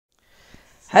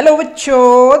Hello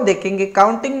बच्चों, देखेंगे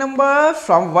counting number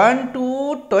from 1 to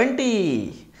 20।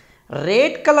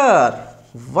 Red colour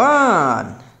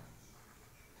 1,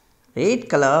 red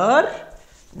colour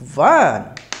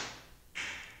 1।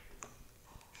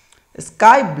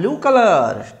 Sky blue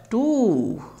colour 2,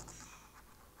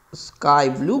 sky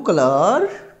blue colour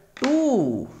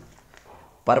 2।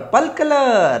 Purple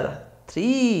colour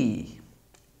 3,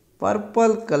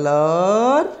 purple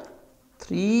colour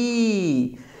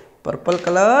 3, purple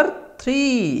colour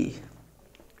 3।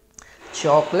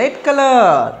 Chocolate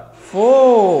colour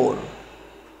 4,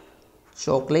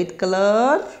 chocolate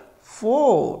colour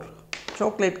 4,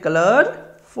 chocolate colour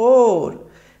 4।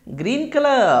 Green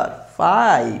colour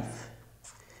 5,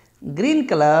 green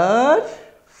colour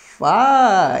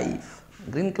 5,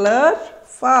 green colour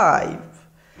 5।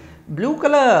 Blue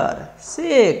colour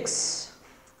 6,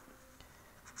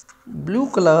 blue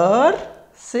colour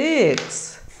 6।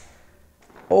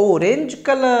 Orange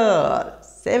colour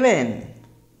 7,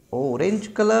 orange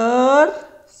colour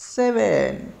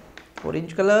 7,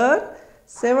 orange colour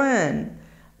 7।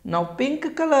 Now pink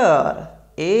colour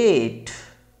 8,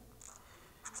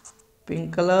 pink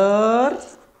colour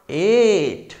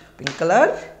 8, pink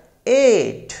colour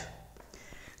 8।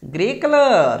 Grey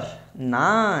colour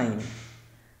 9,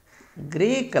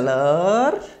 grey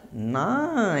colour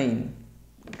 9,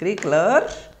 grey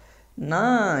colour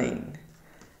 9।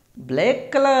 Black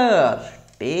colour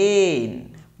 10,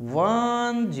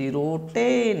 1 0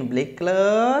 10, black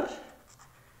colour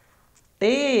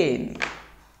 10।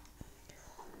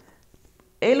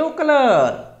 Yellow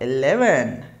colour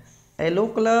 11, yellow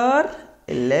colour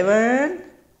 11,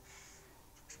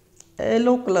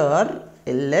 yellow colour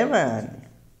 11।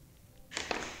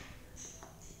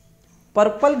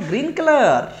 Purple green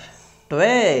colour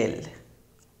 12,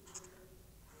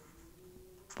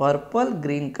 purple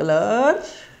green colour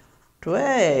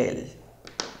 12।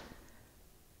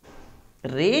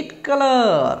 Red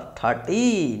colour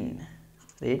 13,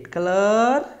 red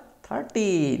colour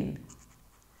 13,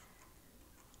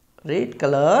 red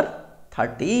colour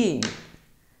 13।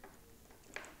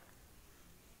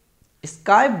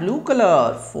 Sky blue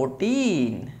colour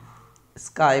 14,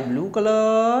 sky blue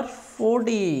colour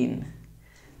 14,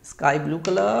 sky blue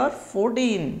colour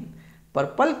 14।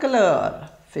 Purple colour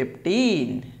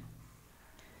 15,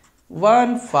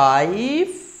 1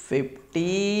 5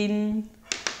 15।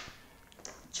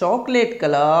 Chocolate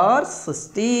colour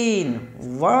 16,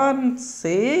 1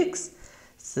 6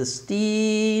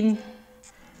 16,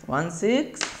 1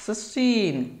 6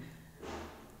 16।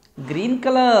 Green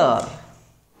colour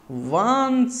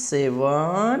 1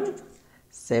 7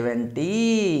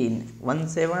 17, 1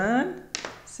 7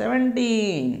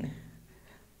 17।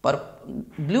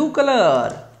 Blue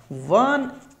colour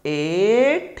 1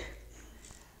 8,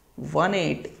 1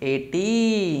 8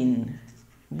 18,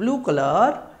 blue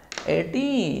colour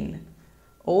 18।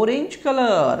 Orange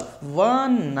colour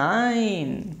 1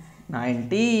 9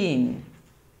 19,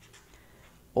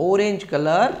 orange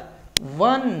colour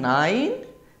 1 9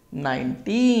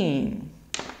 19,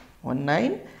 1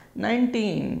 9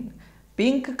 19।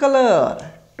 Pink colour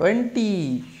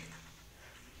 20,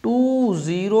 2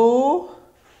 0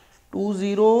 2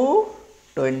 0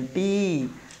 20,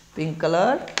 pink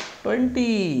colour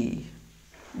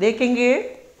 20। देखेंगे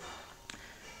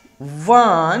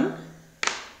 1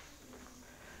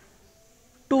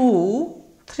 2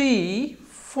 3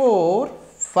 4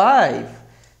 5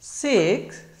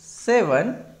 6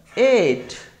 7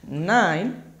 8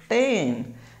 9 10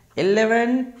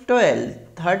 11 12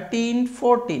 13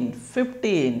 14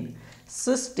 15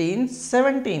 16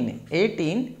 17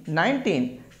 18 19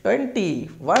 20।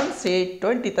 1 से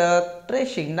 20 तक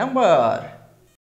tracing number.